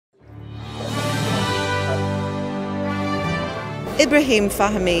Ibrahim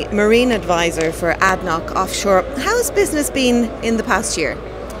Fahmy, Marine Advisor for ADNOC Offshore. How has business been in the past year?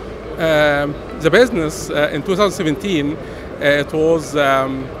 The business in 2017, it was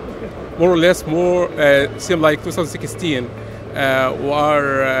more or less same like 2016. We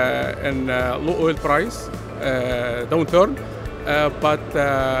are in low oil price downturn, but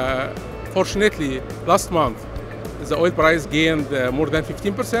fortunately last month the oil price gained more than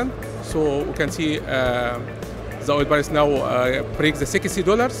 15%. So we can see the oil price now breaks the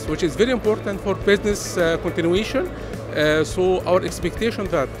 $60, which is very important for business continuation. So our expectation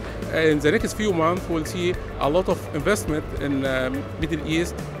that in the next few months we'll see a lot of investment in Middle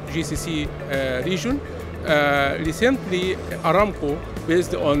East, GCC region. Recently, Aramco,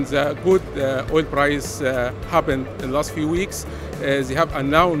 based on the good oil price happened in the last few weeks, they have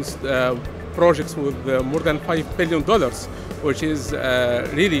announced projects with more than $5 billion, which is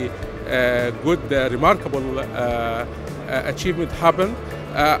really good, remarkable achievement happened.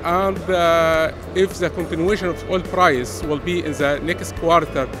 And if the continuation of oil price will be in the next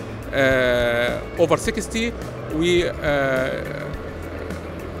quarter over 60, we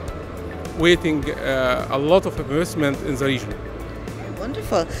waiting a lot of investment in the region.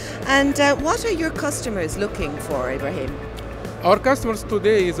 Wonderful. And what are your customers looking for, Ibrahim? Our customers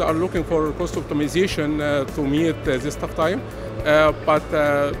today are looking for cost optimization to meet this tough time, but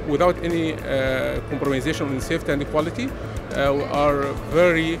without any compromisation on safety and quality. We are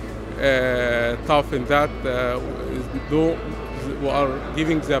very tough in that, though we are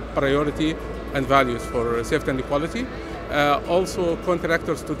giving the priority and values for safety and quality. Also,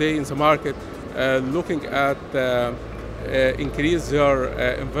 contractors today in the market looking at increase their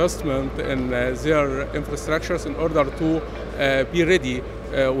investment in their infrastructures in order to be ready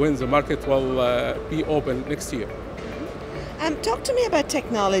when the market will be open next year. Talk to me about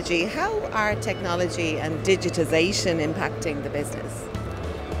technology. How are technology and digitization impacting the business?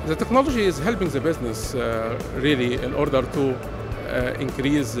 The technology is helping the business really in order to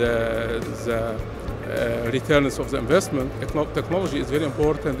increase the returns of the investment. Technology is very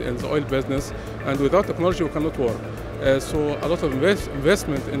important in the oil business, and without technology we cannot work. So a lot of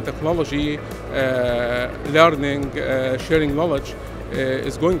investment in technology, learning, sharing knowledge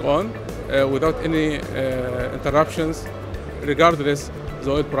is going on without any interruptions, regardless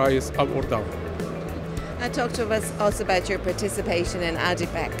the oil price up or down. Talk to us about your participation in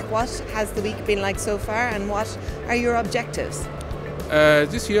ADIPEC. What has the week been like so far, and what are your objectives?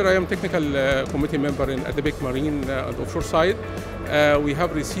 This year I am technical committee member in ADIPEC Marine and Offshore side. We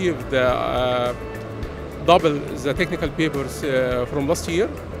have received double the technical papers from last year.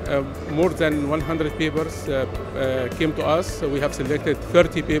 More than 100 papers came to us. We have selected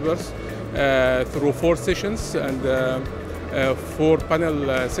 30 papers through 4 sessions and 4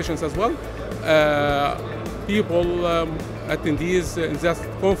 panel sessions as well. People, attendees in that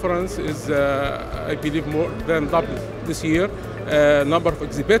conference is, I believe, more than double this year. Number of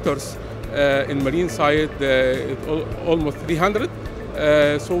exhibitors in marine side almost 300.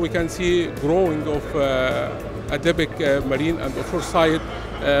 So we can see growing of ADIPEC Marine and Offshore side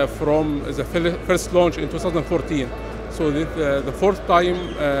from the first launch in 2014. So this the fourth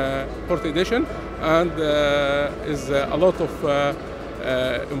edition, and is a lot of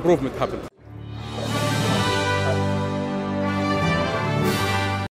improvement happened.